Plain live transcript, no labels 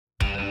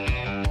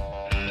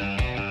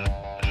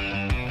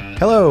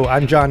Hello,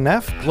 I'm John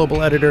Neff,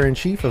 Global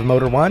Editor-in-Chief of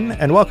Motor One,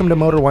 and welcome to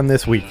Motor One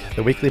This Week,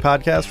 the weekly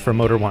podcast from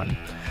Motor One.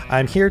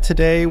 I'm here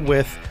today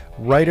with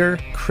writer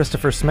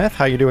Christopher Smith.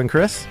 How you doing,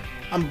 Chris?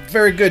 I'm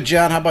very good,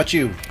 John. How about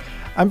you?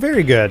 I'm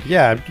very good.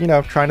 Yeah,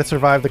 trying to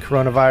survive the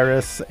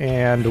coronavirus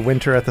and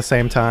winter at the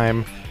same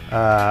time.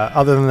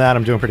 Other than that,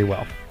 I'm doing pretty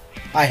well.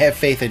 I have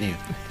faith in you.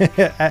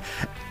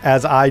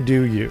 As I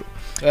do you.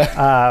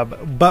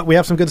 But we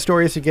have some good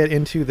stories to get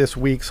into this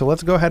week, so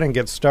let's go ahead and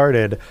get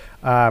started.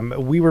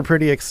 We were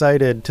pretty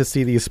excited to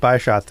see these spy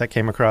shots that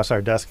came across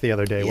our desk the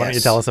other day. Yes. Why don't you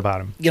tell us about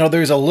them?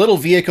 There's a little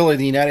vehicle in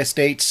the United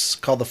States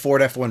called the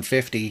Ford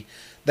F-150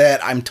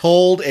 that I'm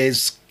told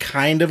is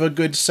kind of a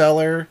good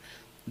seller.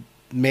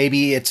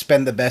 Maybe it's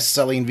been the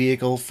best-selling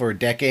vehicle for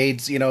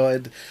decades.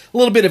 A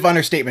little bit of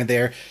understatement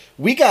there.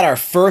 We got our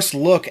first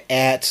look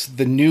at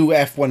the new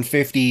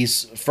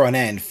F-150's front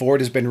end.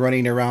 Ford has been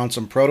running around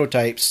some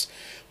prototypes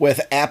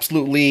with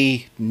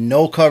absolutely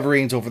no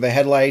coverings over the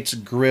headlights,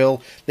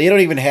 grille. They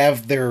don't even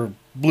have their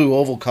blue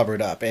oval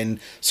covered up.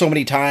 And so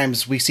many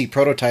times we see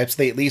prototypes,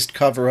 they at least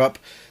cover up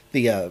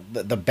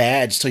the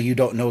badge so you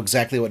don't know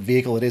exactly what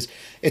vehicle it is.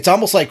 It's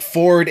almost like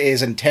Ford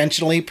is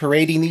intentionally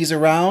parading these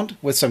around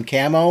with some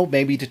camo,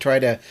 maybe to try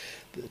to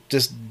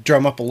just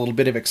drum up a little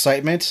bit of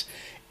excitement.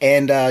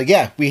 And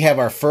we have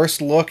our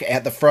first look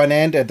at the front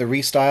end of the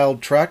restyled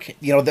truck.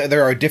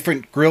 There are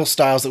different grille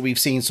styles that we've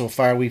seen so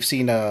far. We've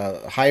seen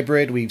a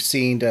hybrid. We've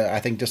seen, I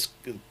think, just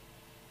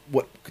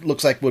what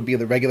looks like would be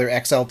the regular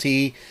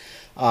XLT.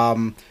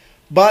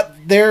 But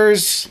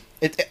there's...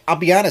 I'll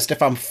be honest, if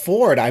I'm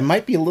Ford, I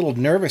might be a little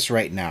nervous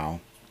right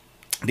now.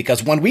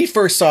 Because when we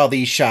first saw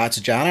these shots,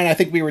 John, and I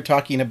think we were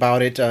talking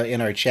about it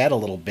in our chat a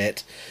little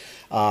bit,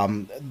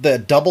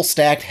 the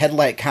double-stacked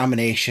headlight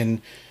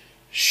combination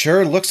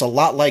sure looks a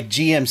lot like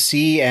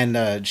GMC and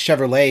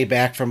Chevrolet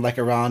back from like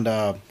around,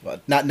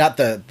 not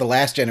the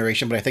last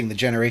generation, but I think the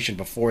generation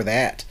before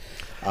that.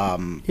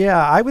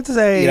 I would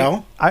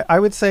say, I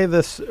would say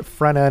this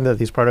front end that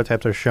these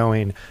prototypes are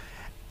showing,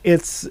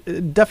 it's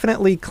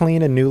definitely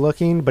clean and new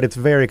looking, but it's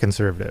very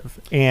conservative.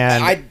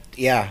 And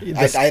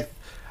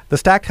the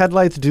stacked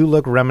headlights do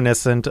look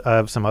reminiscent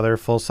of some other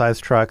full-size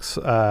trucks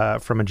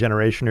from a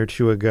generation or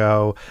two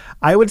ago.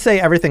 I would say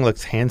everything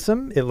looks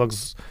handsome. It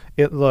looks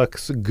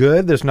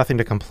good. There's nothing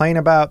to complain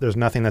about. There's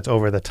nothing that's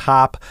over the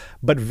top,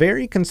 but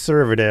very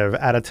conservative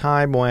at a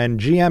time when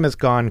GM has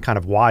gone kind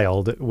of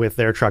wild with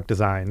their truck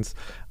designs.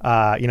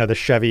 The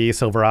Chevy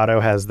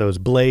Silverado has those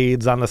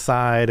blades on the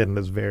side and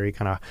those very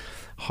kind of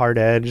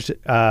hard-edged.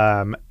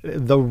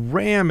 The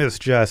Ram is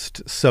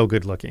just so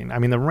good looking. I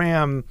mean, the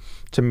Ram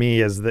to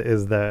me is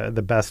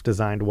the best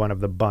designed one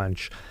of the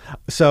bunch.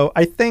 So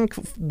I think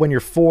when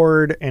you're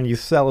Ford and you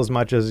sell as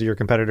much as your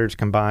competitors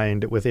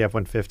combined with the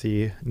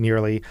F-150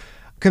 nearly,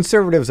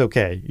 conservative's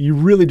okay. You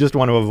really just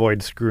want to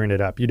avoid screwing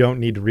it up. You don't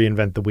need to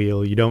reinvent the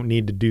wheel. You don't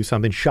need to do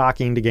something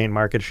shocking to gain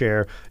market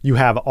share. You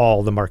have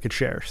all the market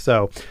share.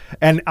 So,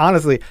 and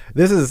honestly,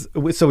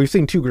 so we've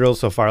seen two grills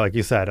so far, like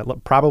you said,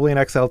 probably an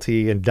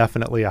XLT and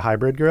definitely a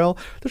hybrid grill.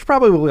 There's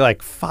probably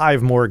like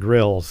 5 more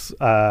grills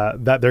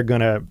that they're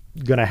gonna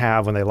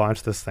have when they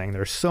launch this thing.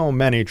 There's so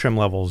many trim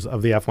levels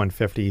of the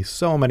F-150,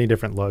 so many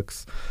different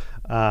looks.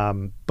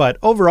 But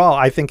overall,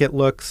 I think it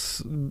does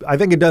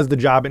the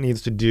job it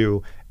needs to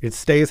do. It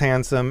stays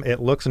handsome. It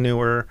looks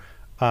newer,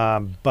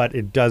 but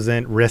it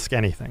doesn't risk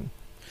anything.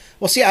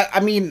 Well, see, I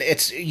mean,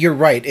 you're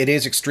right. It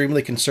is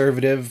extremely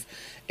conservative.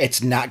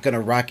 It's not going to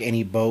rock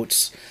any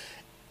boats.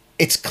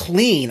 It's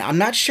clean. I'm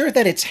not sure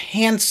that it's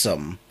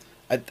handsome.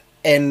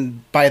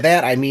 And by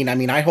that, I mean,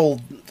 I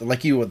hold,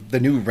 like you, the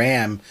new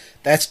Ram.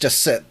 That's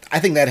just I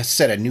think that has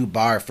set a new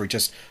bar for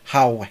just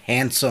how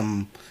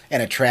handsome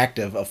and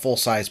attractive a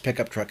full-size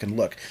pickup truck can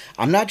look.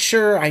 I'm not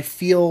sure I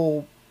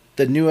feel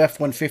the new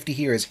F-150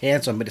 here is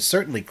handsome, but it's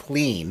certainly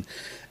clean.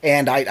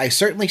 And I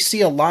certainly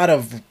see a lot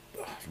of,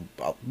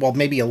 well,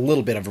 maybe a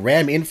little bit of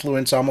Ram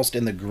influence almost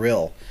in the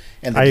grille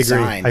and the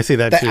design. Agree. I see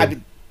that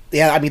too.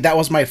 That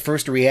was my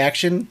first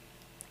reaction.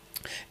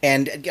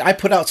 And I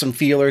put out some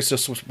feelers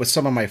just with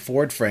some of my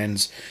Ford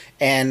friends,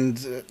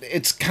 and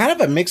it's kind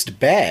of a mixed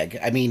bag.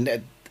 I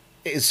mean,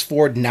 is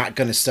Ford not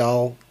going to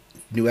sell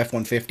new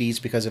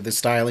F-150s because of this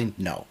styling?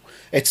 No.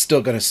 It's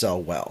still going to sell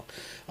well.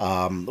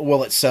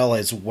 Will it sell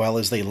as well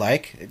as they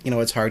like?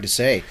 It's hard to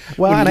say.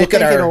 Well, and I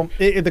think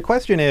the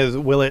question is,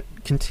 will it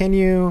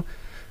continue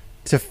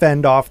to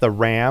fend off the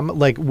Ram?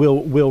 Like,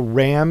 will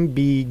Ram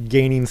be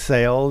gaining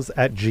sales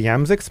at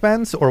GM's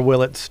expense, or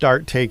will it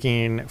start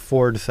taking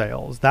Ford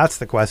sales? That's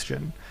the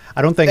question.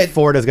 I don't think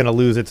Ford is going to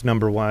lose its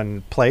number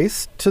one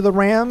place to the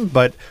Ram,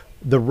 but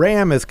the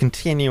Ram is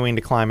continuing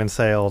to climb in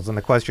sales, and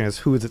the question is,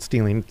 who is it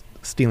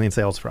stealing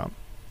sales from?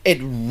 It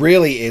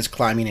really is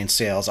climbing in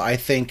sales. I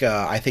think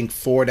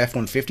Ford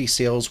F-150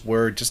 sales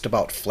were just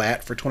about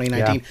flat for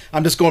 2019. Yeah.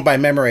 I'm just going by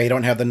memory. I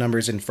don't have the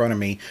numbers in front of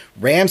me.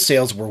 Ram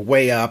sales were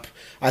way up.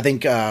 I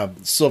think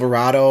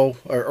Silverado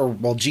or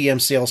GM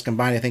sales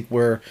combined, I think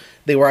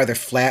they were either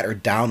flat or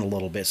down a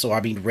little bit. So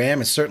I mean,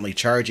 Ram is certainly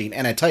charging.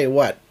 And I tell you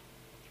what,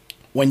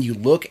 when you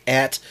look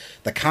at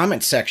the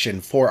comment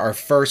section for our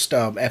first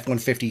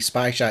F-150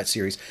 Spy Shot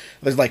series,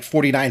 there's like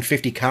 49,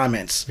 50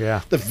 comments.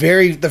 Yeah. The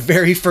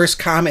very first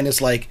comment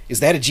is like, is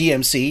that a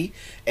GMC?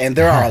 And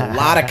there are a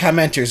lot of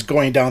commenters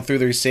going down through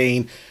there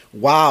saying,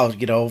 wow,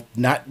 you know,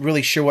 not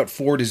really sure what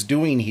Ford is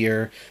doing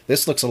here.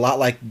 This looks a lot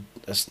like,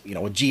 a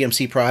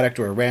GMC product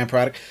or a Ram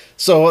product.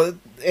 So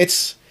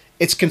it's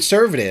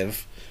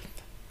conservative.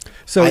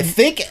 So I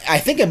think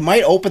it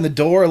might open the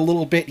door a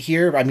little bit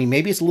here. I mean,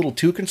 maybe it's a little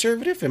too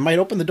conservative. It might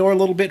open the door a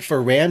little bit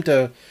for Ram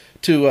to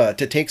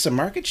take some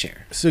market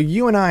share. So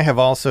you and I have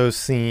also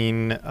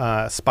seen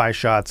spy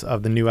shots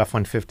of the new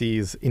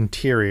F-150's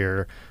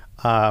interior,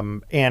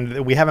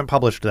 and we haven't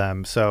published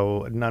them,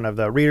 so none of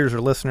the readers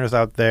or listeners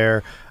out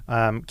there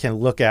can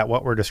look at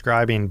what we're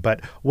describing.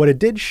 But what it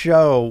did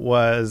show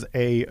was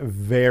a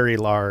very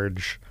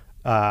large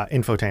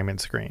infotainment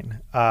screen.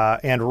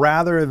 And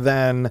rather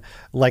than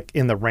like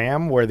in the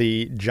Ram where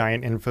the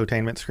giant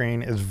infotainment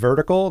screen is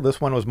vertical,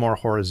 this one was more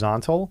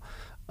horizontal.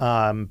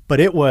 But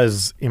it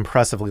was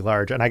impressively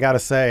large. And I got to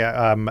say,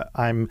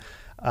 I'm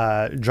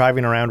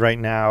driving around right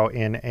now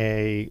in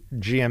a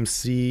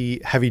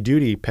GMC heavy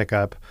duty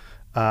pickup.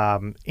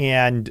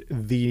 And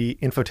the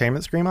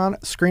infotainment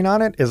screen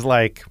on it is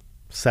like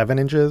 7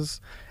 inches.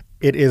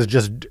 It is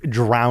just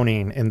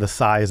drowning in the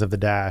size of the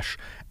dash.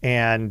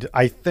 And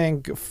I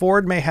think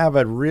Ford may have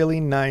a really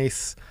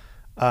nice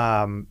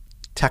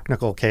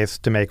technical case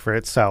to make for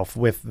itself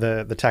with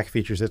the tech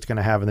features it's going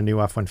to have in the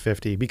new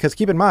F-150. Because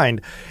keep in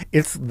mind,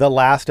 it's the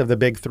last of the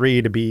big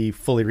three to be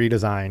fully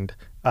redesigned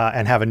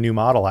and have a new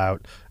model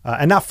out.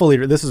 And not fully,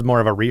 this is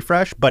more of a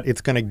refresh, but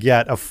it's going to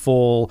get a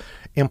full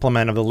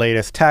implement of the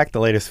latest tech, the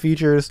latest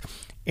features.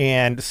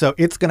 And so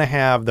it's going to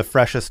have the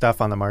freshest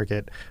stuff on the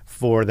market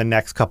for the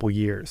next couple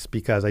years,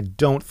 because I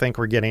don't think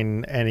we're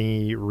getting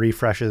any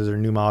refreshes or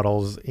new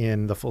models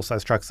in the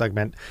full-size truck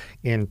segment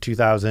in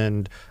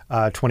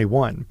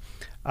 2021.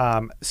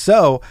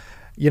 So,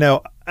 you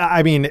know,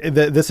 I mean,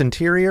 this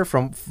interior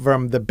from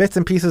the bits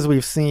and pieces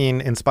we've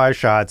seen in spy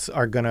shots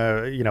are going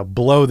to, you know,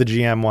 blow the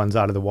GM ones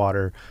out of the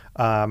water.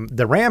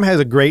 The Ram has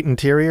a great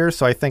interior,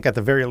 so I think at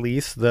the very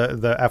least,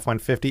 the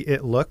F-150,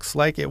 it looks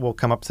like it will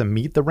come up to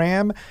meet the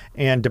Ram.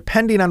 And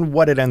depending on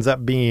what it ends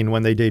up being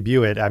when they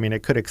debut it, I mean,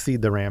 it could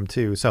exceed the Ram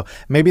too. So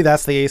maybe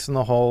that's the ace in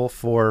the hole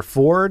for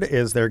Ford,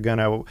 is they're going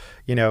to,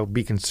 you know,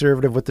 be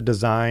conservative with the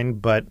design,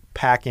 but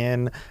pack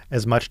in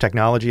as much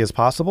technology as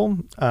possible.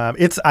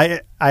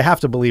 I have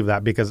to believe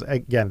that, because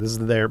again, this is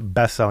their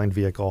best-selling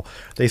vehicle.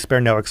 They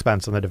spare no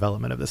expense on the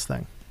development of this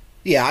thing.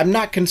 Yeah, I'm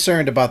not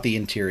concerned about the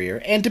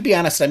interior. And to be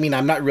honest, I mean,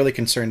 I'm not really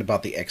concerned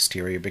about the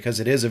exterior, because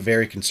it is a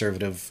very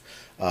conservative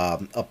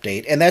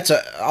update. And that's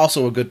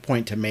also a good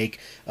point to make.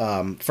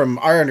 From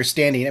our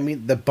understanding, I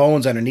mean, the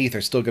bones underneath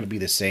are still going to be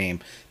the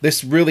same.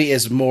 This really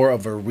is more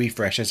of a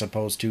refresh as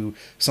opposed to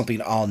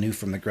something all new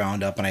from the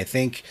ground up. And I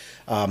think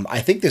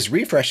this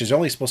refresh is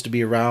only supposed to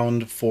be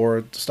around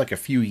for just like a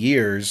few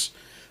years,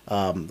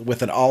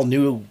 with an all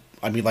new,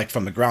 I mean, like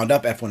from the ground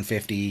up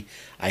F-150,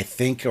 I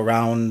think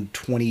around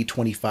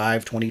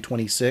 2025,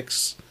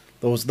 2026.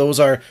 Those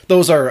are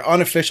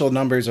unofficial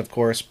numbers, of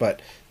course, but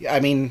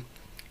I mean,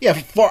 yeah,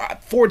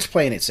 Ford's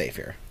playing it safe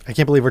here. I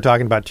can't believe we're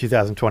talking about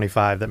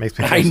 2025. That makes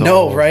me feel I so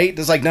know, old. right?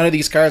 It's like none of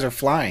these cars are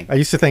flying. I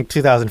used to think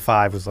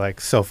 2005 was like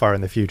so far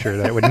in the future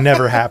that it would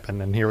never happen,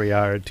 and here we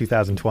are,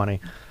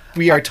 2020.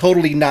 We are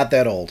totally not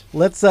that old.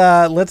 Let's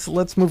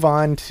move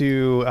on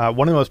to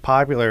one of the most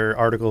popular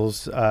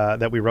articles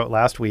that we wrote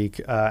last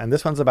week, and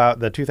this one's about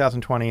the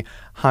 2020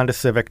 Honda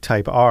Civic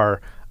Type R.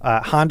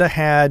 Honda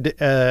had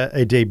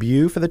a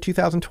debut for the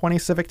 2020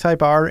 Civic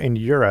Type R in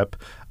Europe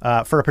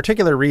for a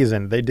particular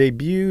reason. They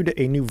debuted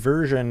a new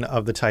version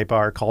of the Type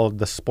R called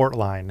the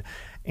Sportline.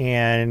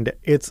 And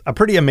it's a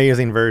pretty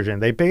amazing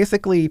version. They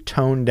basically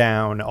toned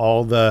down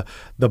all the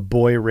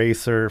boy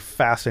racer,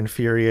 fast and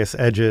furious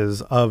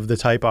edges of the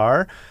Type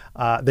R.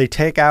 They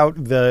take out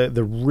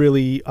the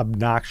really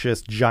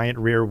obnoxious giant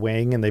rear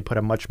wing, and they put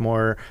a much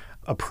more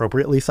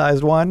appropriately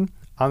sized one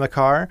on the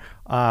car.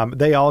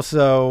 They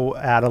also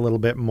add a little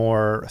bit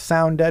more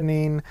sound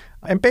deadening,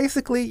 and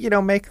basically, you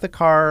know, make the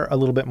car a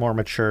little bit more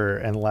mature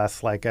and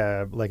less like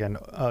a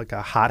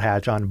hot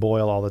hatch on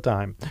boil all the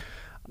time.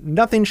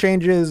 Nothing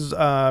changes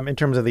in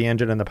terms of the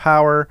engine and the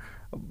power,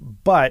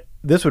 but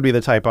this would be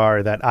the Type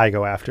R that I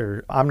go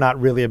after. I'm not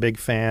really a big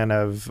fan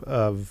of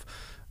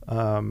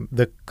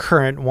the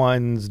current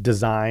one's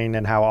design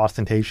and how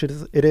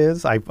ostentatious it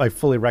is. I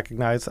fully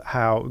recognize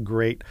how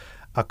great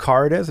a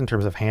car it is in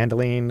terms of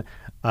handling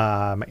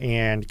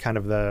and kind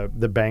of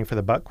the bang for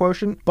the buck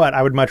quotient, but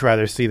I would much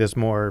rather see this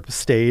more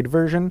staid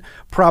version.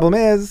 Problem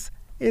is,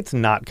 it's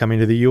not coming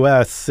to the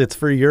U.S. It's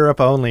for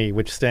Europe only,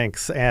 which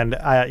stinks. And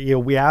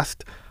we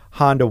asked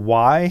Honda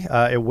why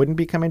it wouldn't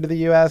be coming to the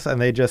U.S., and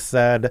they just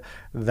said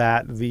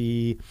that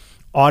the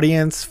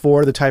audience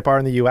for the Type R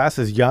in the U.S.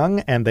 is young,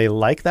 and they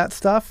like that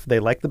stuff.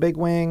 They like the big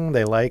wing.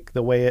 They like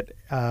the way it,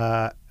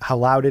 how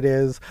loud it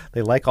is.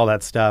 They like all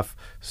that stuff.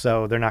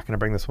 So they're not going to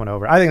bring this one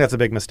over. I think that's a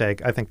big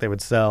mistake. I think they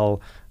would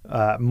sell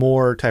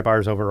more Type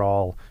Rs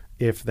overall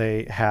if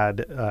they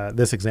had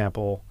this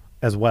example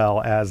as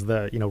well as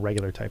the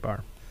regular Type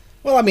R.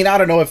 Well, I mean, I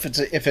don't know if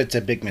it's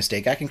a big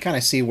mistake. I can kind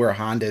of see where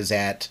Honda's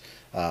at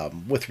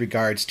with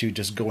regards to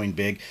just going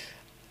big.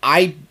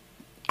 I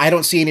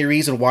don't see any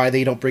reason why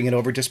they don't bring it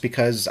over, just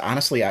because,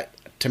 honestly,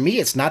 to me,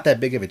 it's not that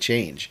big of a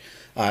change.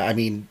 I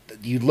mean,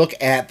 you look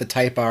at the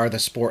Type R, the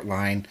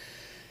Sportline,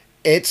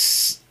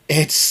 it's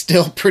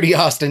still pretty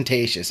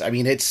ostentatious. I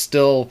mean, it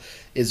still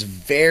is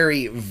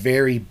very,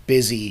 very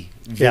busy.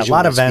 Yeah, a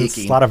lot of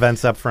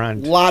vents up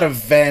front. A lot of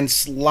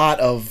vents, a lot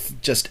of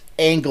just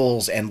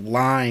angles and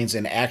lines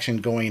and action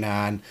going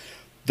on.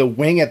 The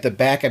wing at the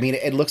back, I mean,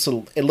 it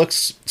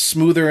looks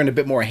smoother and a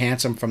bit more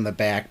handsome from the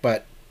back,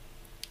 but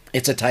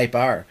it's a Type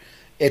R.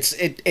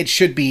 It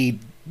should be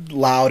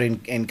loud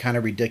and kind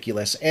of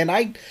ridiculous, and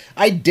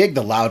I dig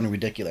the loud and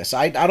ridiculous.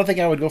 I don't think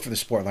I would go for the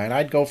Sportline.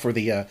 I'd go for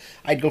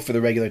the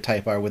regular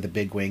Type R with a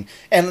big wing.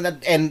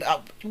 And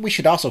we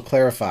should also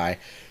clarify,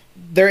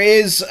 there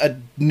is a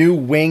new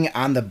wing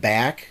on the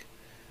back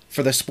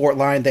for the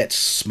Sportline that's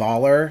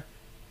smaller,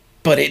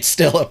 but it's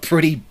still a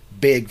pretty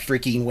big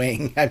freaking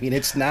wing. I mean,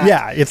 it's not.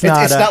 Yeah, it's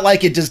not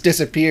like it just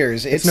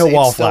disappears. It's no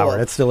wallflower.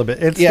 It's still a bit.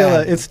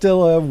 It's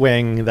still a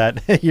wing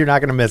that you're not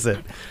going to miss it.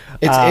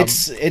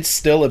 It's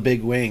still a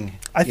big wing.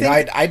 I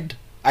think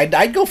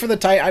I'd go for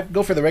I'd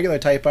go for the regular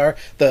Type R,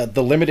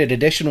 the limited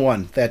edition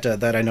one that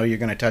I know you're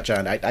going to touch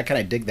on. I kind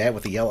of dig that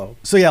with the yellow.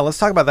 So yeah, let's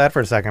talk about that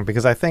for a second,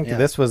 because I think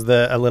this was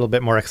a little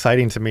bit more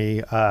exciting to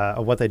me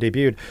of what they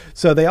debuted.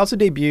 So they also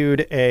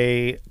debuted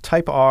a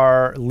Type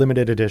R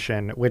limited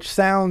edition, which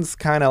sounds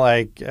kind of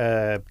like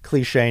a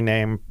cliche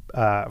name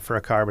for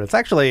a car, but it's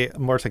actually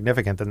more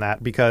significant than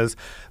that, because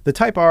the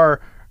Type R,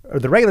 or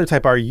the regular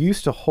Type R,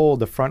 used to hold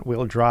the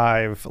front-wheel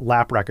drive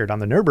lap record on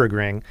the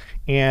Nürburgring,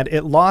 and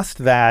it lost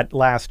that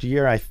last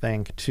year, I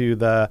think, to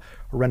the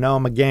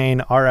Renault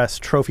Megane RS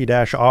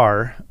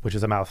Trophy-R, which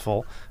is a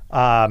mouthful,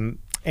 and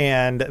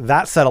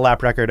that set a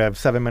lap record of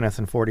 7 minutes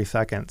and 40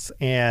 seconds.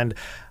 And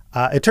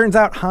it turns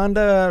out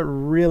Honda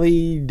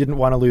really didn't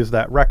want to lose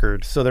that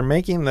record, so they're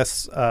making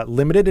this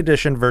limited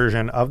edition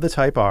version of the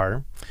Type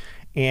R,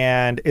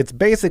 and it's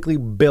basically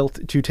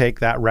built to take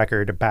that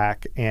record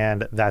back,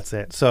 and that's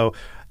it. So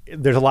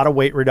there's a lot of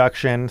weight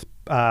reduction,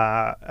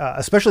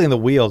 especially in the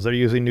wheels. They're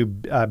using new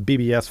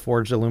BBS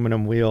forged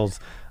aluminum wheels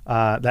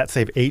that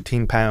save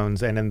 18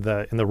 pounds, and in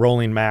the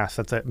rolling mass,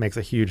 that makes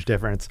a huge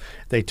difference.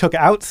 They took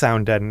out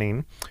sound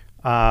deadening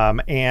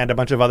and a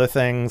bunch of other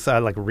things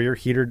like rear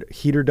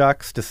heater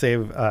ducts to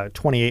save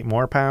 28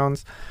 more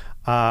pounds.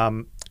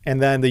 And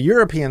then the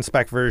European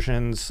spec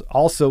versions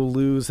also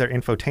lose their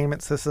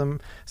infotainment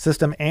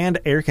system and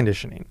air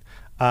conditioning.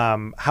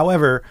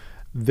 However,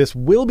 this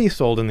will be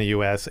sold in the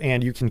U.S.,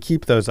 and you can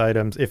keep those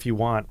items if you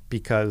want,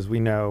 because we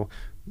know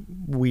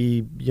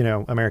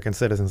American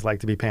citizens like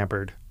to be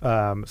pampered.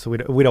 So we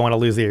don't want to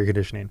lose the air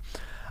conditioning.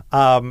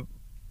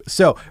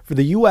 So for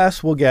the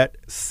U.S., we'll get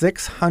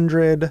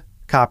 600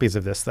 copies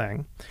of this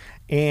thing,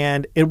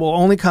 and it will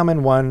only come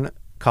in one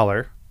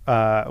color,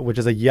 which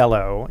is a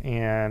yellow.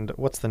 And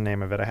what's the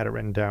name of it? I had it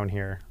written down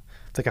here.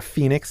 It's like a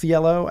Phoenix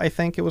yellow, I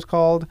think it was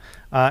called,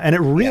 and it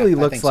really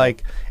looks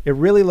like the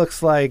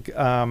Acura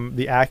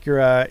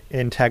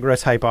Integra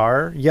Type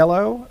R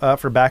yellow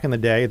for back in the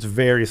day. It's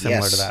very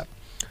similar to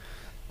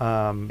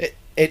that.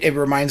 It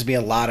reminds me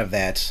a lot of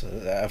that.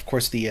 Of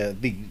course, the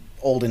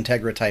old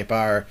Integra Type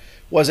R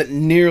wasn't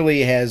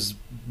nearly as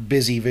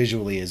busy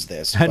visually as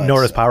this,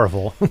 nor as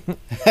powerful.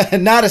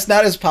 not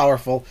as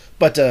powerful,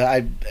 but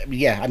I'm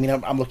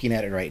looking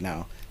at it right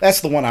now. That's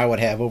the one I would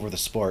have over the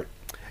Sport.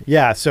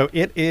 Yeah, so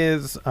it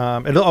is.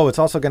 It's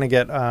also going to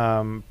get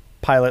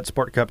Pilot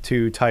Sport Cup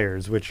 2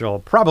 tires, which will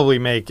probably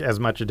make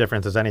as much a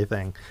difference as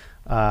anything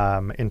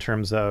in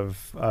terms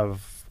of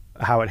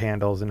how it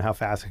handles and how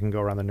fast it can go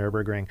around the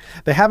Nürburgring.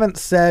 They haven't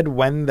said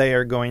when they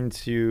are going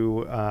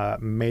to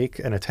make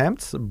an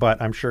attempt,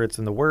 but I'm sure it's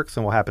in the works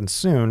and will happen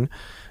soon.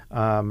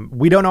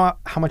 We don't know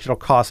how much it'll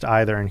cost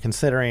either, and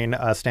considering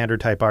a standard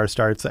Type R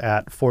starts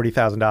at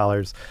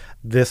 $40,000,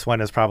 this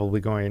one is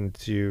probably going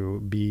to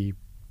be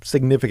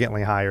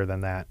significantly higher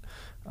than that.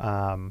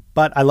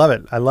 But I love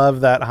it. I love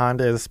that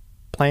Honda is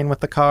playing with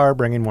the car,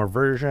 bringing more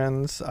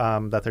versions,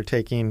 that they're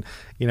taking,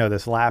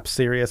 this lap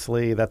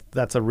seriously.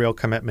 That's a real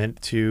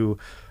commitment to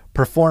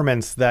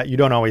performance that you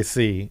don't always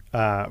see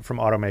from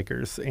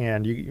automakers.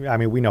 And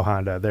we know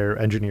Honda, they're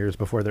engineers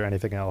before they're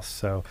anything else.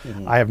 So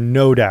I have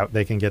no doubt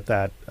they can get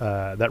that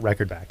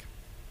record back.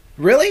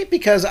 Really?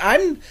 Because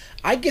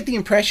I get the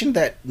impression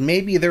that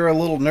maybe they're a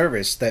little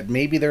nervous, that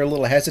maybe they're a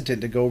little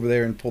hesitant to go over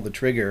there and pull the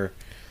trigger,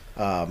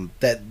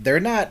 that they're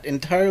not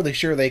entirely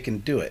sure they can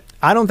do it.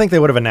 I don't think they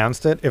would have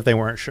announced it if they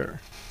weren't sure.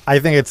 I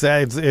think it's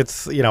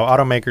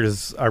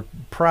automakers are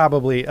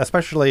probably,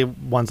 especially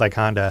ones like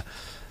Honda,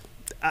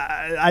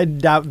 I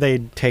doubt they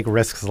take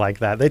risks like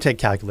that. They take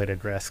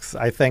calculated risks.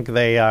 I think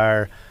they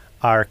are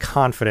are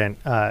confident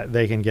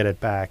they can get it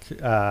back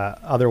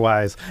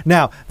otherwise.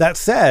 Now, that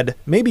said,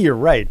 maybe you're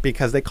right,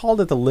 because they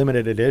called it the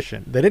limited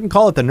edition. They didn't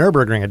call it the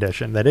Nürburgring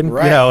edition. They didn't,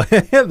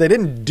 they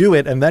didn't do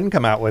it and then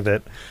come out with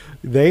it.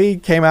 They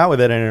came out with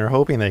it and are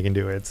hoping they can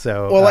do it.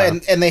 So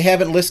and they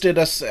haven't listed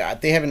us.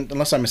 They haven't,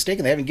 unless I'm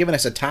mistaken, they haven't given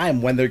us a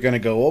time when they're going to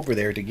go over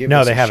there to give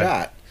us a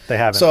shot. They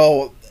haven't.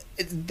 So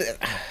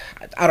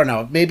I don't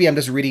know. Maybe I'm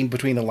just reading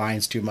between the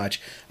lines too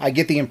much. I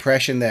get the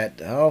impression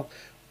that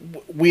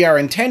we are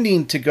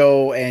intending to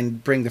go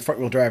and bring the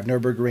front-wheel drive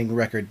Nürburgring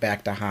record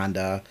back to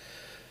Honda,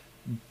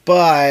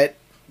 but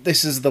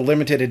this is the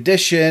limited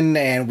edition,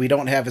 and we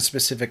don't have a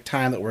specific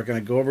time that we're going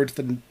to go over to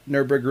the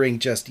Nürburgring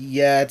just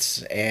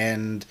yet,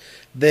 and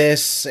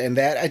this and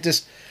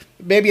that.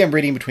 Maybe I'm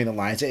reading between the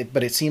lines,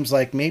 but it seems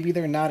like maybe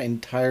they're not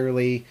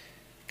entirely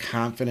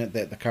confident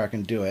that the car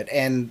can do it.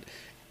 And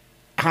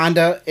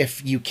Honda,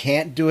 if you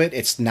can't do it,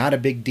 it's not a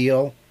big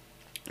deal.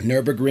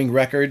 Nürburgring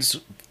records,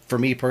 for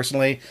me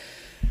personally,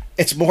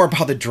 it's more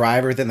about the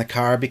driver than the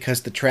car,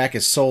 because the track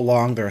is so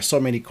long. There are so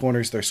many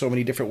corners. There are so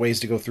many different ways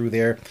to go through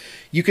there.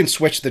 You can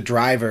switch the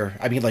driver,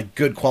 like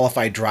good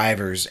qualified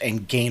drivers,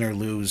 and gain or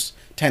lose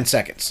 10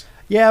 seconds.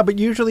 Yeah, but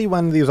usually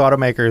when these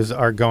automakers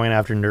are going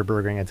after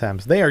Nürburgring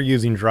attempts, they are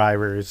using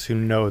drivers who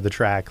know the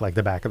track like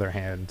the back of their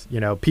hand.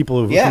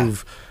 People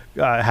who've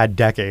had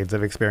decades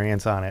of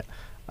experience on it.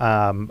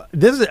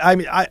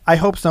 I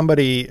hope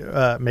somebody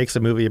makes a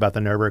movie about the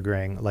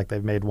Nürburgring, like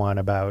they've made one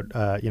about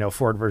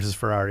Ford versus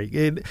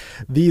Ferrari.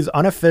 These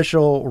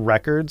unofficial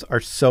records are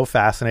so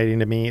fascinating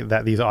to me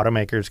that these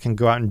automakers can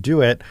go out and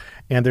do it,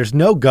 and there's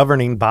no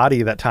governing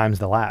body that times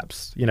the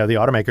laps. The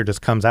automaker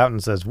just comes out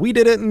and says, "We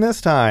did it in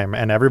this time,"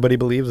 and everybody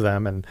believes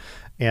them.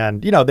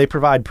 And they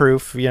provide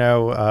proof. They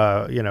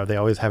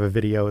always have a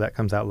video that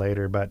comes out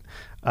later, but.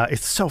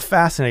 It's so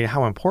fascinating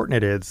how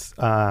important it is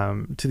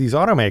to these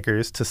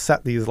automakers to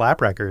set these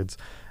lap records.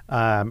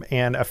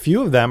 And a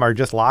few of them are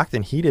just locked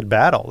in heated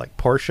battle. Like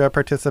Porsche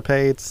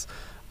participates.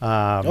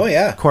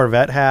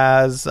 Corvette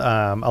has.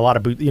 A lot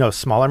of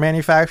smaller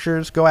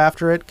manufacturers go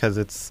after it because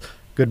it's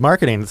good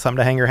marketing. It's something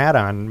to hang your hat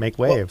on, make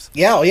waves.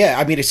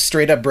 It's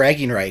straight up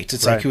bragging rights.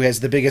 It's like who has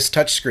the biggest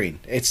touchscreen.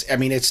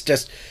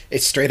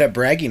 It's straight up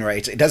bragging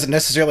rights. It doesn't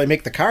necessarily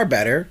make the car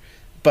better.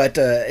 But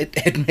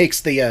it makes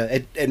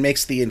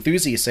the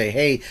enthusiast say,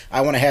 "Hey,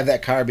 I want to have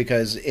that car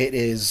because it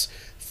is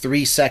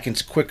 3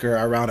 seconds quicker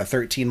around a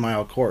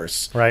 13-mile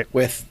course." Right.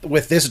 With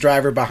this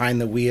driver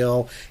behind the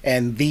wheel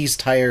and these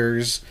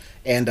tires,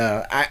 and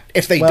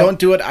if they don't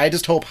do it, I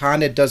just hope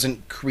Honda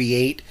doesn't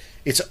create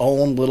its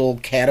own little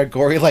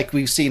category like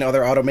we've seen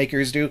other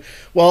automakers do.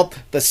 Well,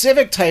 the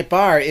Civic Type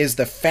R is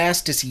the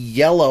fastest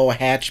yellow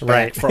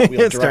hatchback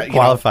front-wheel drive. Start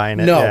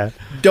qualifying it. No,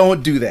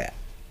 don't do that.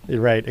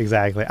 Right,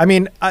 exactly. I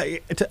mean,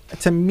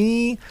 to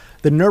me,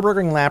 the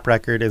Nürburgring lap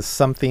record is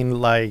something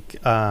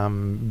like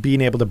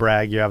being able to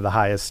brag you have the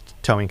highest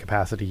towing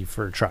capacity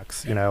for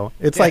trucks.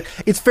 It's like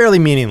it's fairly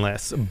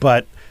meaningless,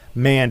 but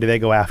man, do they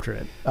go after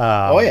it?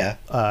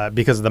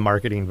 Because of the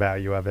marketing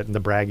value of it and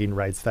the bragging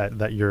rights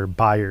that your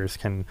buyers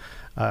can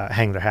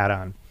hang their hat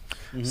on.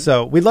 Mm-hmm.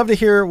 So we'd love to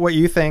hear what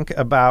you think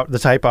about the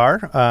Type R.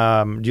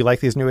 Do you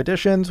like these new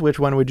additions? Which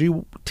one would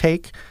you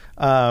take?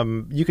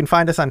 You can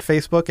find us on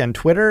Facebook and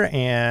Twitter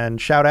and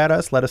shout at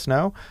us, let us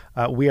know.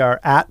 We are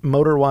at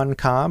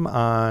Motor1.com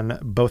on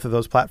both of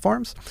those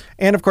platforms.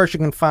 And of course, you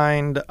can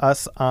find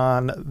us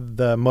on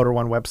the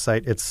Motor1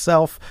 website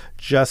itself.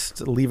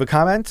 Just leave a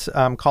comment,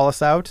 call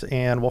us out,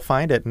 and we'll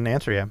find it and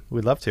answer you.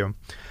 We'd love to.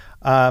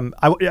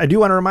 I do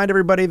want to remind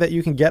everybody that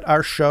you can get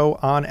our show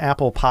on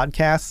Apple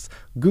Podcasts,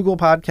 Google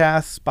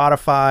Podcasts,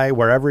 Spotify,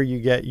 wherever you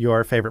get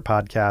your favorite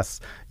podcasts.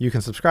 You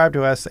can subscribe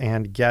to us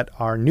and get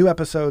our new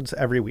episodes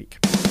every week.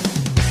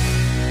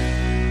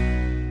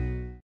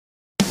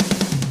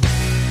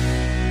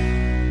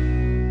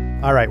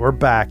 All right, we're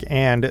back.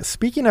 And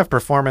speaking of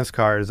performance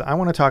cars, I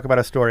want to talk about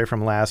a story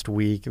from last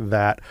week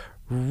that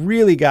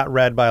really got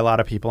read by a lot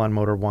of people on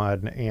Motor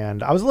One,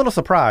 and I was a little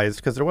surprised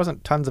because there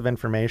wasn't tons of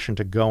information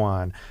to go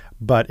on,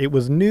 but it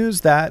was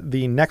news that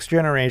the next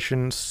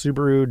generation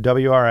Subaru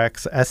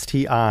WRX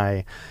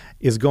STI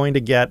is going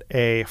to get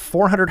a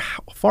 400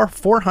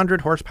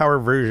 horsepower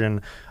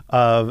version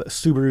of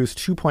Subaru's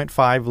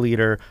 2.5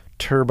 liter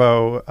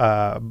turbo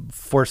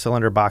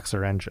four-cylinder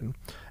boxer engine.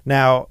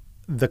 Now,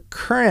 the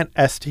current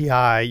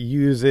STI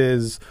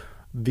uses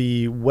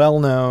the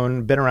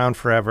well-known, been around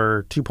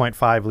forever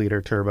 2.5 liter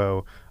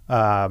turbo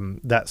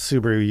that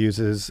Subaru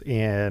uses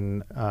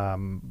in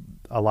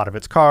a lot of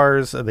its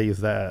cars. They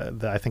use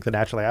I think the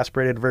naturally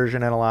aspirated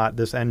version in a lot.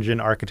 This engine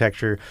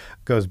architecture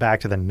goes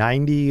back to the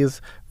 90s,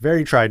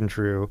 very tried and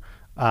true.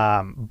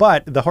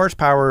 But the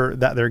horsepower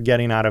that they're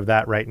getting out of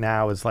that right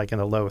now is like in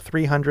the low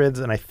 300s.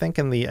 And I think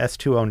in the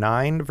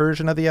S209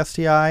 version of the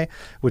STI,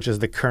 which is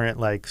the current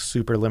like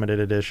super limited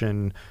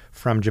edition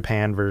from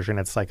Japan version,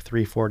 it's like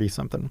 340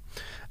 something.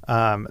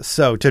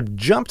 So to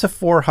jump to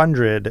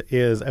 400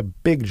 is a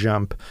big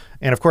jump.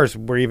 And of course,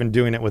 we're even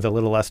doing it with a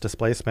little less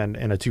displacement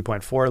in a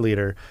 2.4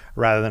 liter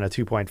rather than a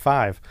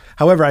 2.5.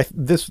 However,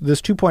 this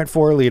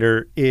 2.4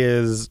 liter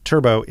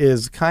turbo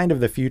is kind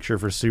of the future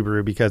for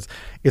Subaru because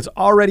it's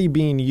already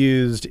being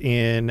used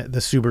in the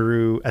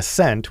Subaru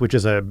Ascent, which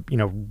is a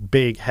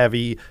big,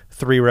 heavy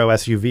 3-row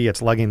SUV.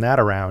 It's lugging that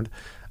around,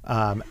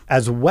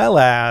 as well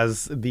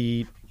as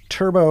the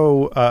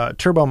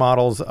turbo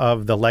models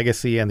of the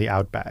Legacy and the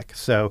Outback.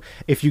 So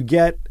if you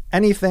get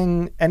any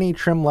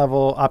trim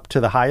level up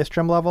to the highest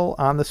trim level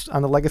on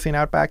the Legacy and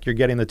Outback, you're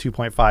getting the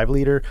 2.5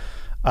 liter.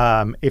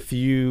 If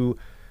you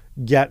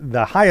get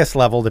the highest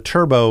level, the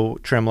turbo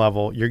trim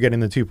level, you're getting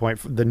the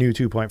new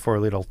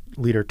 2.4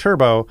 liter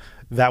turbo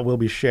that will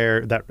be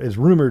shared. That is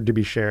rumored to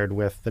be shared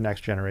with the next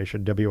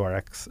generation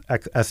WRX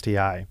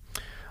STI.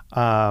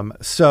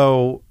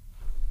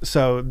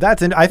 So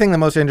that's I think the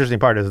most interesting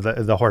part is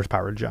the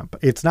horsepower jump.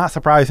 It's not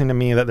surprising to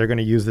me that they're going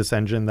to use this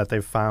engine that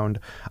they've found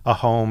a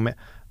home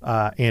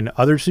in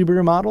other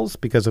Subaru models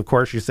because, of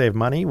course, you save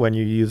money when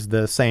you use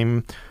the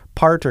same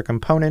part or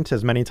component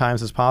as many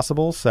times as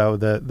possible. So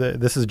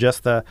this is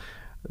just the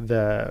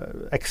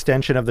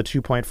extension of the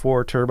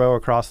 2.4 turbo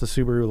across the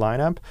Subaru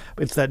lineup.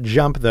 It's that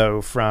jump, though,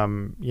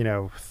 from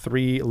low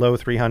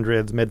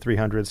 300s, mid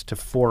 300s to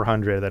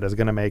 400 that is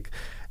going to make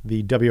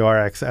the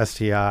WRX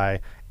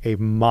STI a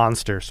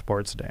monster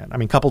sports sedan. I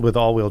mean, coupled with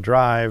all-wheel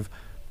drive,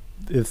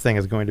 this thing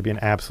is going to be an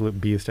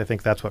absolute beast. I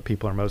think that's what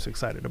people are most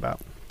excited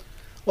about.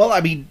 Well, I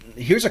mean,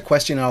 here's a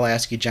question I'll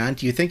ask you, John.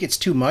 Do you think it's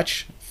too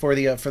much for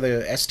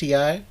the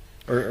STI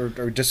or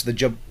just the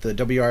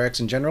WRX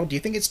in general? Do you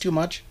think it's too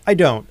much? I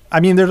don't. I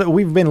mean,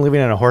 we've been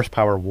living in a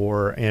horsepower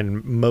war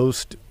in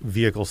most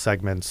vehicle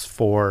segments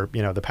for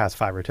the past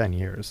 5 or 10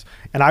 years,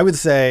 and I would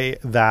say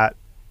that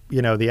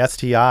the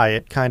STI,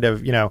 it kind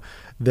of the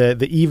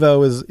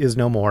Evo is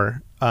no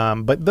more.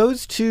 But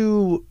those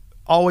two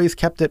always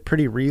kept it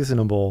pretty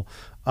reasonable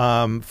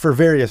for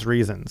various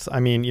reasons. I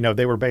mean,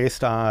 they were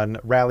based on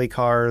rally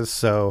cars.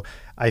 So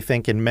I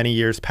think in many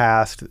years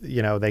past,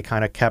 they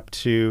kind of kept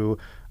to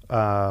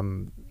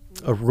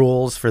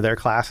rules for their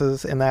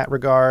classes in that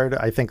regard.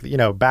 I think,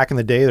 back in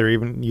the day, there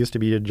even used to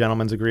be a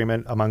gentleman's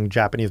agreement among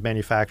Japanese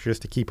manufacturers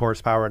to keep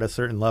horsepower at a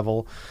certain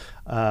level.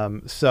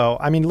 So,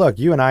 I mean, look,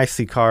 you and I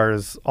see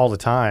cars all the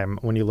time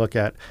when you look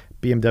at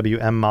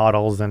BMW M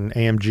models and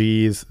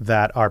AMGs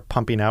that are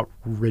pumping out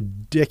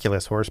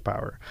ridiculous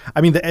horsepower.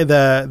 I mean,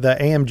 the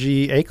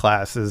AMG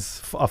A-Class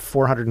is a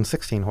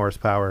 416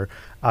 horsepower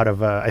out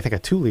of I think a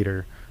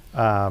 2-liter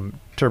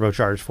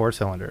turbocharged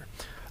 4-cylinder.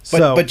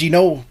 But you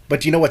know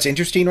what's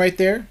interesting right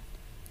there?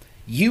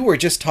 You were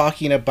just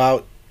talking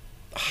about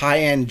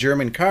high-end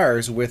German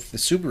cars with the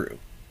Subaru.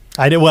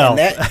 I did well,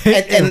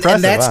 and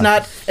that's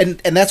not,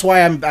 and that's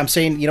why I'm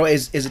saying,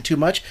 is it too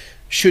much?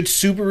 Should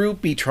Subaru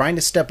be trying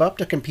to step up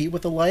to compete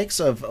with the likes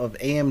of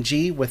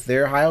AMG with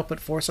their high output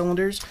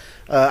 4-cylinders?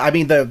 I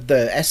mean,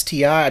 the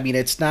STI. I mean,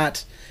 it's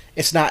not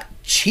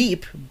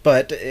cheap,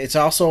 but it's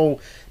also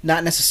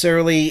not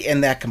necessarily in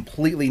that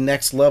completely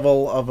next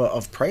level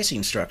of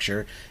pricing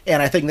structure.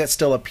 And I think that's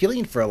still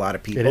appealing for a lot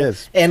of people. It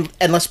is. And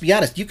let's be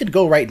honest, you could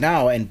go right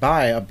now and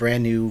buy a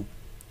brand new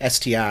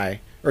STI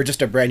or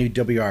just a brand new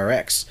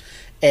WRX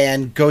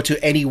and go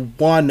to any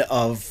one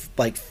of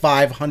like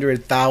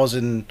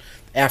 500,000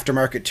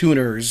 aftermarket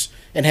tuners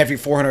and have your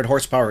 400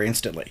 horsepower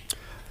instantly.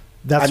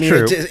 That's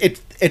true.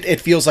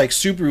 It feels like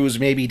Subaru is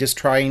maybe just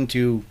trying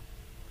to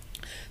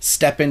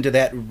step into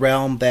that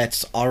realm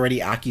that's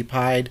already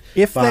occupied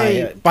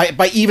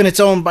by even its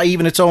own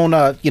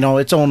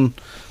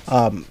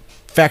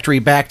factory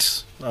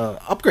backed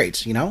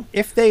upgrades.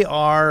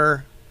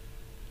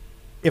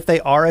 If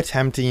they are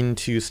attempting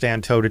to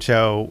stand toe to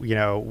toe,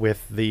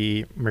 with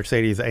the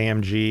Mercedes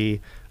AMG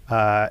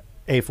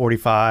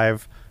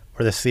A45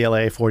 or the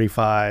CLA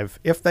 45,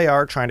 if they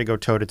are trying to go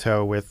toe to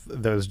toe with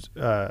those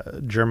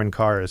German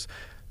cars,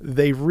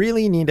 they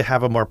really need to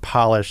have a more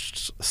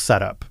polished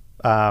setup.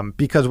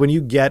 Because when you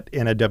get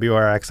in a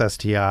WRX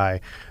STI,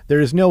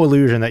 there is no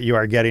illusion that you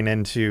are getting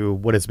into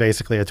what is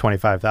basically a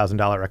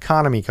 $25,000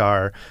 economy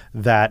car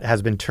that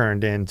has been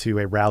turned into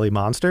a rally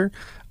monster.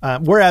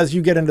 Whereas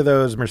you get into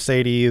those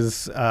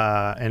Mercedes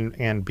and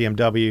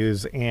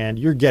BMWs, and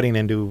you're getting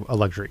into a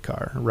luxury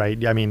car,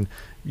 right? I mean,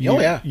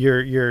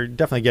 you're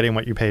definitely getting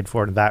what you paid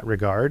for in that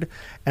regard.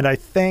 And I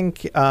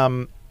think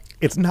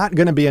it's not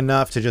going to be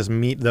enough to just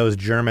meet those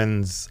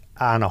Germans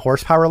on a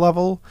horsepower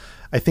level.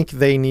 I think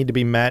they need to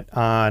be met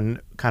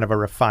on kind of a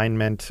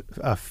refinement,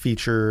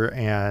 feature,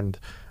 and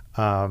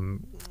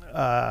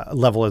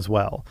level as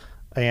well.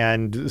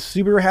 And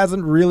Subaru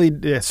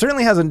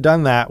certainly hasn't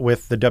done that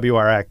with the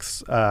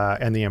WRX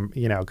and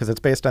because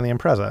it's based on the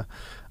Impreza.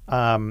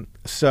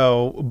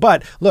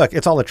 But look,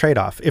 it's all a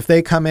trade-off. If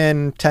they come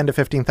in $10,000 to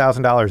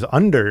 $15,000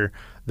 under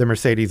the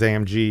Mercedes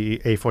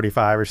AMG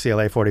A45 or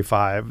CLA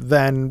 45,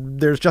 then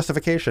there's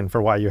justification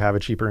for why you have a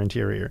cheaper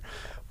interior.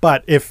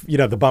 But if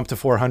the bump to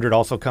 400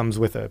 also comes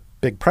with a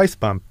big price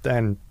bump,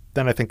 then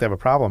then I think they have a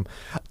problem.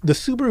 The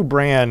Subaru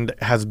brand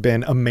has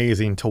been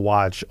amazing to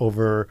watch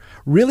over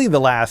really the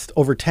last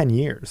over 10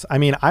 years. I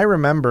mean, I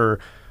remember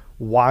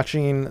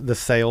watching the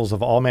sales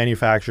of all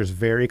manufacturers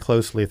very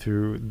closely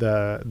through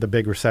the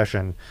big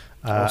recession.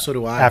 So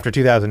do I. After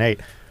 2008.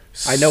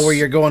 I know where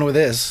you're going with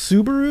this.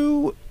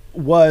 Subaru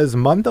was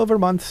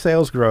month-over-month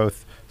sales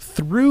growth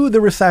through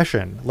the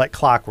recession like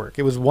clockwork.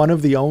 It was one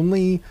of the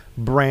only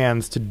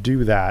brands to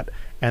do that,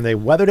 and they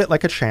weathered it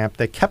like a champ.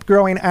 They kept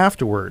growing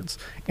afterwards,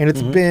 and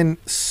it's been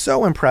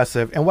so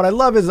impressive. And what I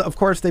love is, of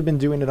course, they've been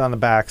doing it on the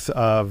backs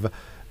of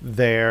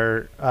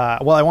their,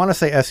 I want to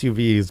say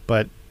SUVs,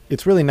 but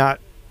it's really not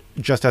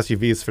just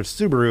SUVs for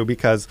Subaru,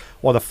 because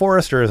while the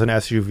Forester is an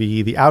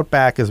SUV, the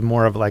Outback is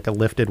more of like a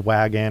lifted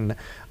wagon.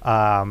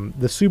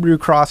 The Subaru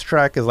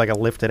Crosstrek is like a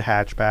lifted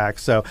hatchback.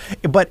 So,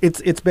 but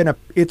it's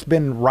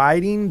been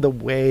riding the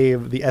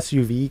wave, the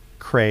SUV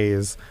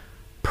craze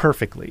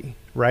perfectly,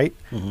 right?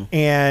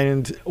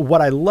 And what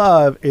I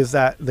love is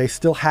that they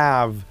still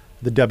have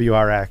the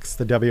WRX,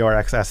 the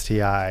WRX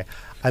STI.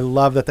 I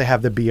love that they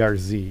have the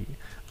BRZ.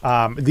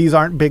 These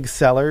aren't big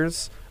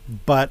sellers,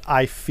 but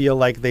I feel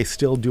like they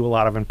still do a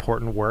lot of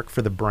important work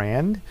for the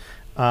brand,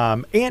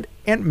 and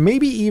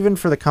maybe even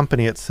for the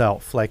company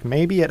itself. Like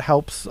maybe it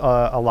helps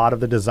a lot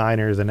of the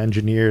designers and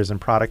engineers and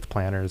product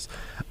planners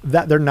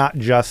that they're not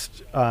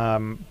just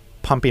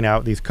pumping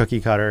out these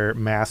cookie cutter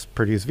mass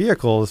produced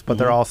vehicles, but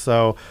they're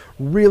also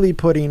really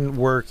putting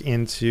work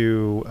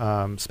into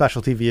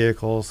specialty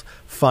vehicles,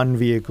 fun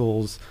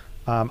vehicles.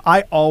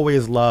 I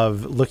always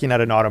love looking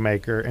at an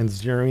automaker and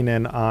zeroing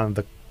in on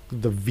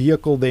the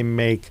vehicle they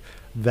make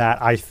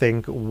that I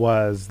think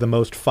was the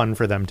most fun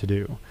for them to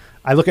do.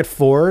 I look at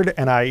Ford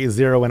and I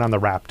zero in on the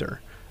Raptor.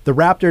 The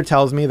Raptor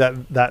tells me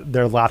that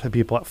there are a lot of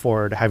people at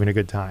Ford having a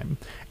good time.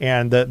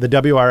 And the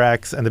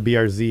WRX and the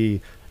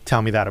BRZ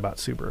tell me that about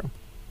Subaru.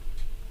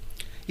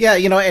 Yeah,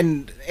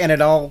 and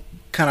it all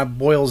kind of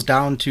boils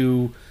down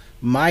to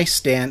my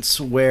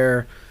stance,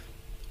 where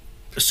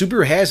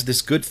Subaru has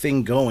this good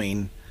thing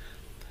going,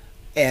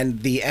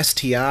 and the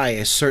STI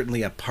is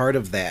certainly a part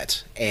of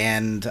that.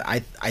 And I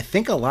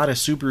think a lot of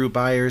Subaru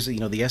buyers,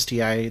 the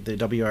STI, the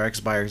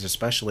WRX buyers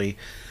especially,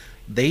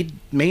 they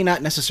may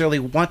not necessarily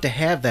want to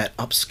have that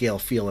upscale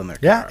feel in their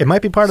car. Yeah, it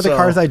might be part of the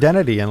car's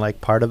identity and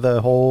like part of the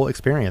whole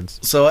experience.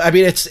 So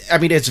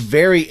it's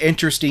very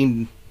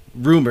interesting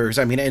rumors.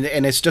 And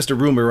it's just a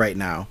rumor right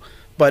now.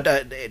 But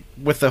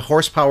with the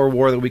horsepower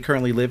war that we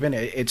currently live in,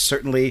 it's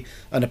certainly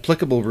an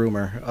applicable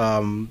rumor.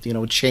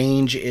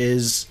 Change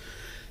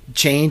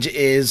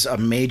is a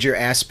major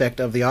aspect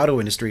of the auto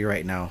industry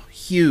right now.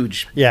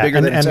 Huge. Yeah, bigger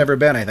than it's ever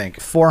been, I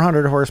think.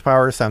 400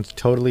 horsepower sounds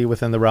totally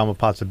within the realm of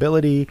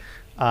possibility.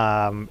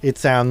 It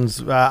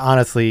sounds,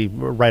 honestly,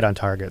 right on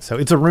target. So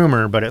it's a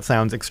rumor, but it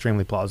sounds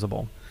extremely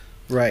plausible.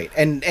 Right.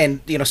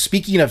 And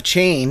speaking of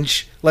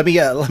change, let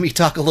me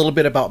talk a little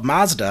bit about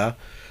Mazda,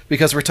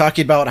 because we're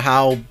talking about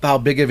how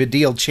big of a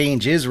deal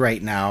change is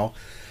right now.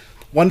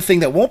 One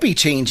thing that won't be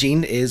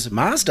changing is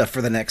Mazda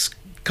for the next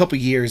couple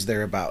years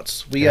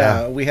thereabouts. We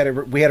had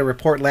a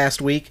report last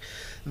week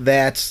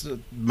that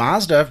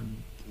Mazda,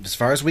 as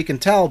far as we can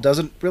tell,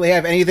 doesn't really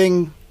have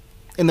anything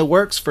in the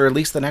works for at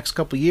least the next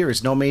couple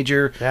years. No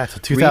major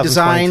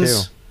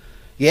redesigns.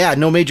 Yeah,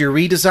 no major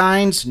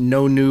redesigns,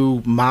 no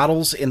new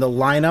models in the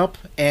lineup.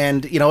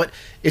 And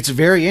it's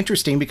very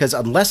interesting, because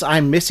unless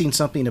I'm missing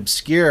something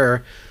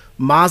obscure,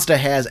 Mazda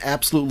has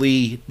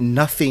absolutely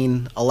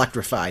nothing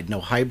electrified. No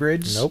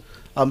hybrids. Nope.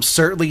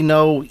 Certainly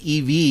no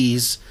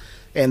EVs.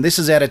 And this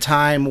is at a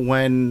time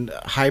when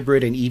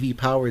hybrid and EV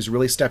power is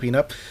really stepping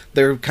up.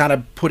 They're kind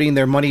of putting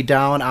their money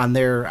down on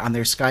their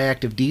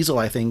Skyactiv diesel,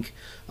 I think,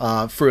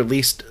 for at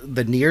least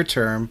the near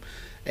term.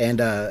 And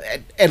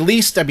at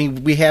least,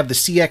 we have the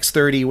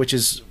CX-30, which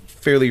is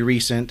fairly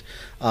recent.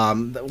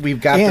 We've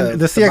got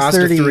the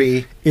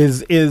CX-30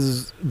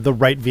 is the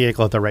right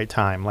vehicle at the right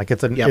time. Like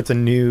it's a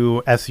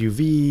new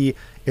SUV.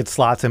 It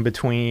slots in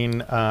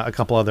between a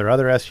couple other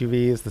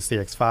SUVs, the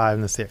CX-5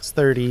 and the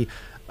CX-30.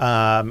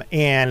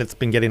 And it's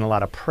been getting a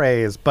lot of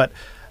praise. But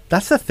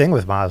that's the thing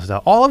with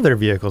Mazda. All of their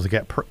vehicles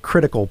get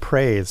critical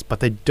praise,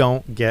 but they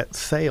don't get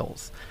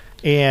sales.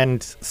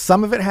 And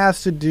some of it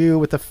has to do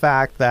with the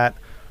fact that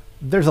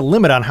there's a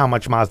limit on how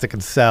much Mazda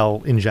can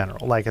sell in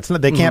general. Like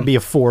they can't be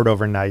a Ford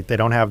overnight. They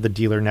don't have the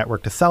dealer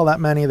network to sell that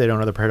many. They don't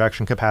have the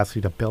production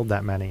capacity to build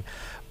that many.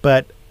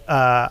 But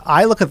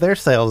I look at their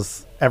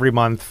sales every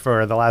month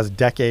for the last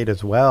decade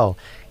as well.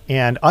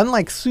 And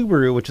unlike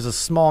Subaru, which is a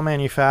small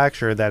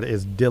manufacturer that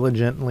is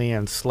diligently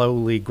and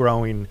slowly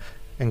growing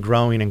and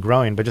growing and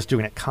growing, but just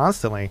doing it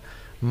constantly,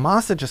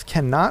 Mazda just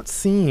cannot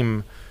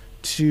seem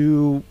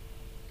to,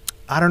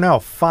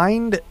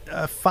 find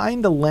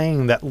a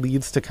lane that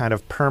leads to kind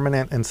of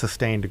permanent and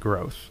sustained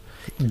growth,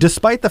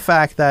 despite the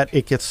fact that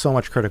it gets so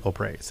much critical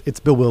praise. It's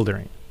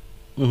bewildering.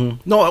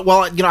 Mm-hmm. No,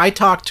 well, I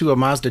talked to a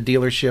Mazda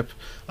dealership,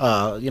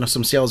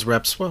 some sales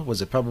reps, what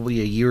was it, probably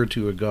a year or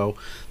two ago,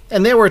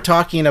 and they were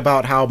talking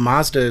about how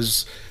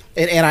Mazda's,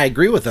 and I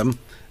agree with them,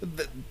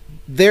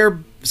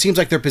 seems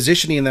like they're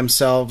positioning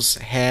themselves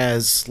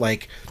as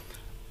like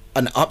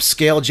an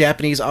upscale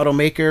Japanese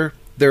automaker.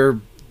 They're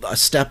a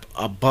step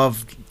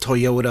above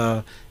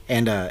Toyota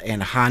and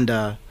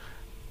Honda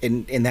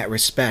in that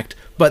respect,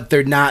 but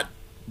they're not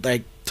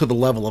like to the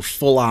level of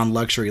full-on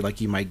luxury like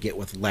you might get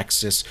with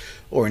Lexus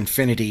or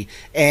Infiniti.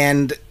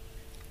 And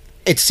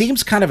it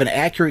seems kind of an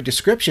accurate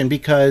description,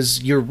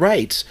 because you're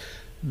right.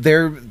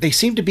 They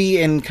seem to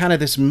be in kind of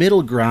this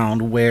middle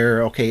ground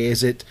where, okay,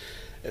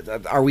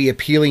 are we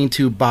appealing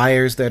to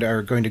buyers that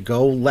are going to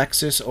go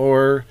Lexus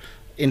or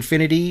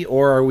Infiniti,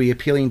 or are we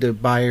appealing to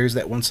buyers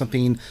that want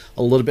something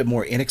a little bit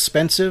more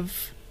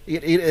inexpensive?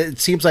 It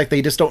seems like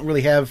they just don't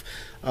really have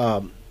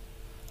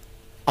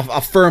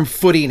a firm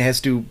footing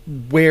as to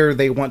where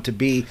they want to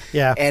be.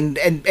 Yeah. And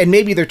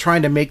maybe they're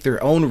trying to make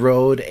their own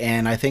road,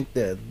 and I think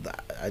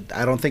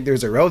I don't think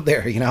there's a road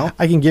there, you know?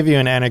 I can give you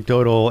an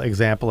anecdotal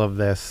example of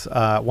this.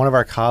 One of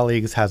our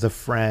colleagues has a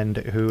friend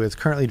who is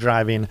currently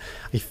driving,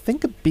 I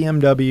think, a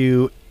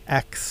BMW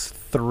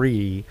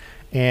X3,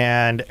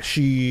 and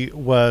she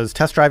was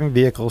test driving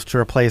vehicles to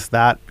replace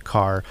that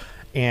car,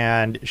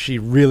 and she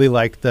really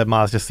liked the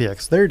Mazda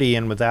CX-30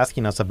 and was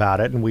asking us about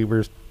it, and we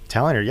were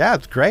telling her, yeah,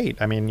 it's great.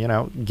 I mean,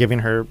 giving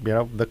her,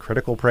 the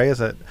critical praise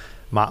that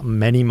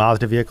many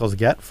Mazda vehicles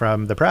get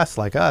from the press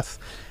like us.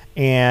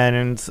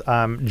 And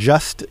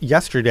just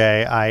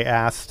yesterday, I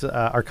asked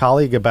our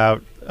colleague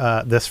about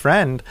this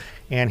friend,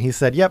 and he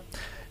said, yep,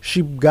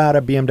 she got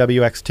a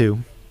BMW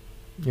X2,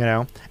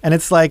 And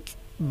it's like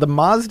the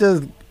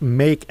Mazdas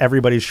make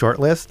everybody's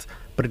shortlist,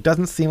 but it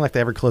doesn't seem like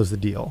they ever close the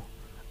deal.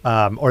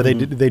 Or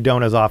they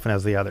don't as often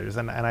as the others.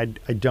 And I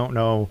don't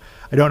know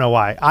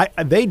why.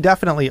 They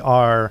definitely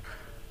are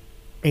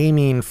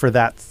aiming for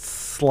that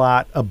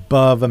slot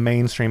above a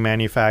mainstream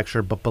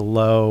manufacturer, but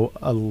below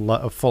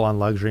a full-on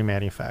luxury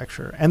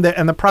manufacturer. And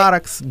the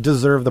products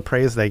deserve the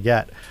praise they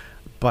get.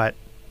 But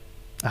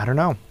I don't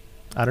know.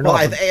 Well,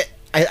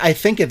 I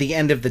think at the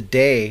end of the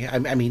day,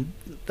 I mean,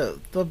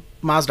 the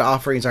Mazda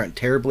offerings aren't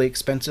terribly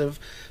expensive,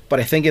 but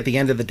I think at the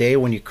end of the day,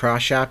 when you're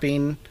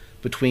cross-shopping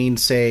between,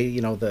 say,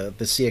 the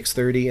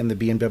CX-30 and the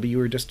BMW you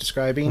were just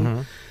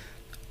describing,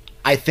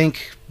 I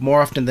think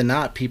more often than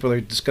not, people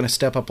are just going to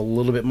step up a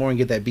little bit more and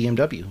get that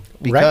BMW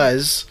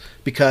because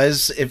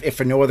if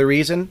for no other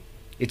reason,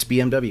 it's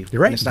BMW.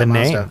 You're right. It's not the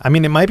Mazda. Name. I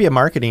mean, it might be a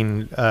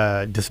marketing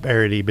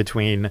disparity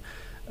between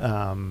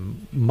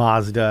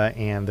Mazda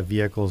and the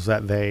vehicles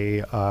that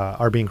they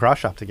are being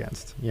cross-shopped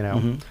against.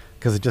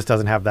 Because it just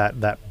doesn't have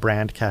that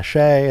brand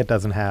cachet. It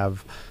doesn't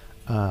have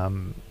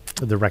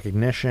the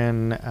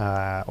recognition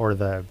or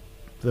the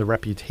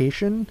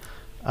reputation.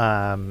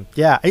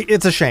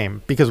 It's a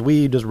shame because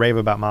we just rave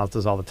about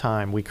Mazdas all the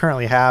time. We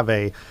currently have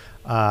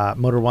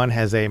Motor One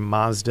has a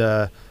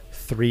Mazda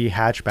 3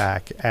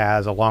 hatchback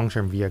as a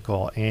long-term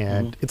vehicle,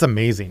 and it's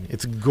amazing.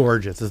 It's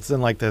gorgeous. It's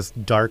in like this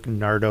dark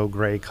Nardo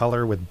gray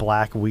color with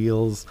black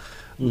wheels.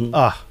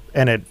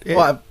 And it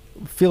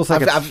feels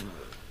like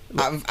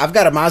I've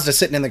got a Mazda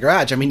sitting in the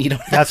garage. I mean, you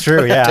don't. That's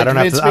true. Yeah, I don't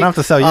have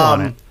to sell you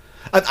on it.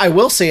 I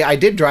will say I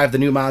did drive the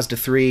new Mazda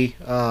 3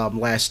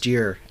 last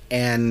year,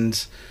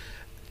 and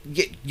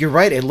you're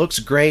right, it looks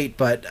great,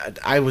 but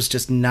I was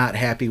just not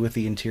happy with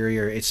the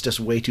interior. It's just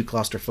way too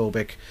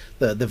claustrophobic.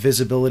 The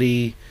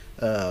visibility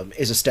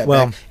is a step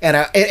back,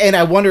 and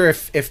I wonder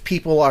if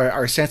people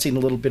are sensing a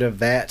little bit of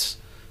that.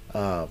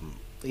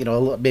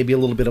 Maybe a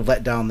little bit of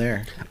letdown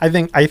there. I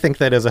think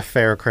that is a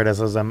fair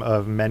criticism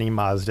of many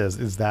Mazdas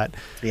is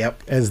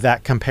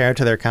that compared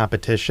to their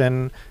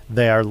competition,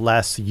 they are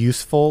less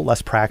useful,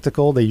 less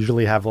practical. They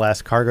usually have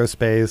less cargo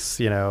space,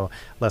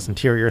 less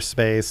interior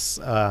space.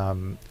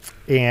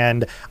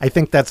 And I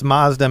think that's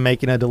Mazda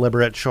making a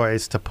deliberate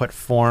choice to put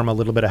form a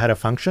little bit ahead of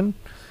function.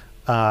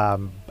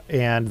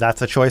 And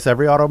that's a choice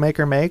every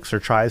automaker makes or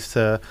tries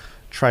to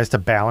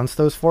balance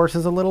those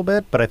forces a little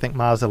bit, but I think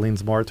Mazda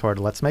leans more toward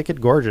let's make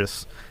it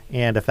gorgeous,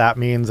 and if that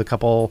means a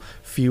couple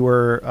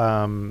fewer,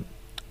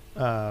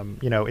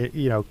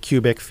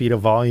 cubic feet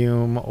of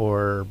volume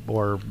or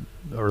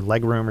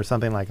leg room or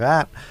something like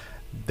that,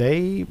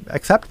 they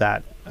accept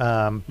that.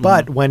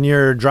 But when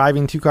you're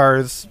driving two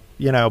cars,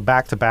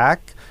 back to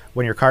back,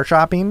 when you're car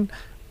shopping,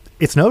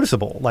 it's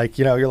noticeable. Like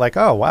you're like,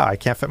 oh wow, I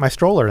can't fit my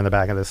stroller in the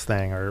back of this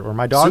thing, or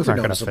my dogs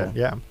aren't going to fit.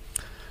 Yeah.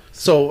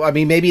 So, I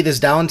mean, maybe this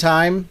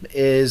downtime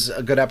is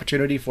a good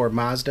opportunity for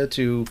Mazda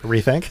to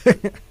rethink,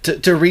 to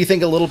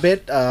rethink a little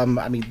bit. I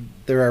mean,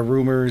 there are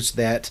rumors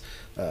that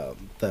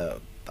the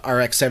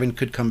RX-7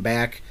 could come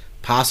back,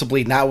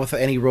 possibly not with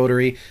any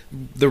rotary.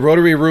 The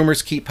rotary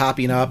rumors keep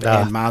popping up,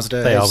 and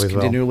Mazda has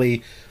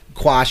continually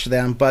quashed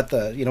them. But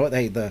the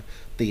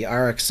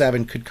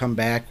RX-7 could come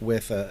back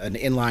with an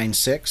inline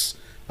six.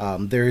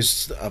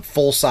 There's a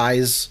full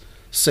size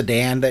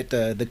sedan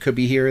that could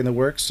be here in the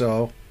works.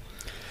 So.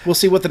 We'll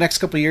see what the next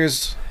couple of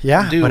years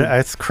do. But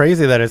it's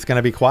crazy that it's going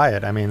to be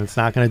quiet. I mean, it's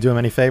not going to do them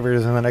any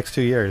favors in the next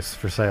 2 years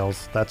for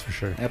sales. That's for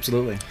sure.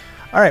 Absolutely.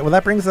 All right. Well,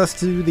 that brings us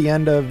to the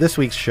end of this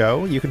week's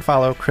show. You can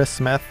follow Chris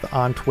Smith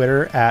on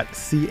Twitter at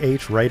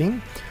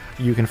CHWriting.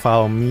 You can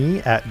follow me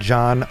at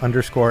John_M_Neff.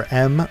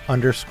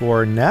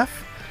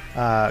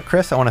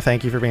 Chris, I want to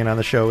thank you for being on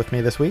the show with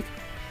me this week.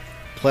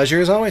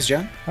 Pleasure as always,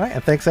 John. All right,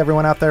 and thanks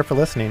everyone out there for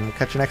listening. We'll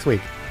catch you next week.